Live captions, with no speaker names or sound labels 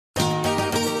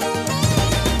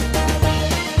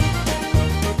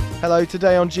Hello,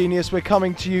 today on Genius we're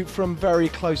coming to you from very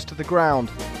close to the ground.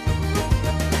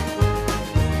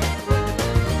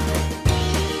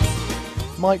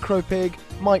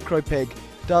 Micropig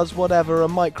does whatever a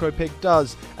micropig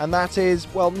does, and that is,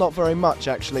 well, not very much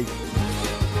actually.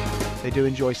 They do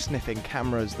enjoy sniffing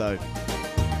cameras though.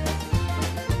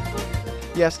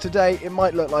 Yes, today it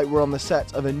might look like we're on the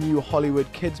set of a new Hollywood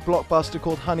kids blockbuster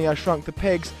called Honey, I Shrunk the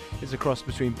Pigs. It's a cross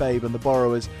between Babe and the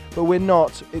Borrowers, but we're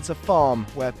not. It's a farm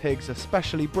where pigs are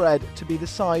specially bred to be the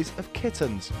size of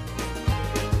kittens.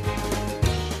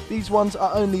 These ones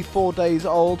are only 4 days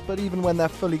old, but even when they're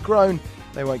fully grown,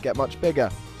 they won't get much bigger.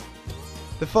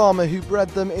 The farmer who bred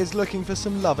them is looking for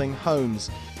some loving homes.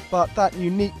 But that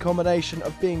unique combination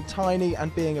of being tiny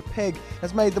and being a pig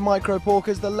has made the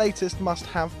micro-porkers the latest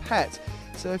must-have pet.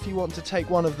 So if you want to take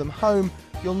one of them home,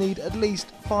 you'll need at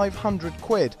least 500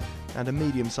 quid and a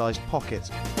medium-sized pocket.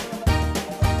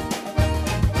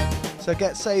 So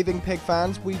get saving, pig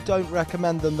fans. We don't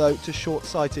recommend them though to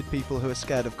short-sighted people who are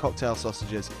scared of cocktail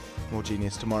sausages. More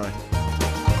Genius tomorrow.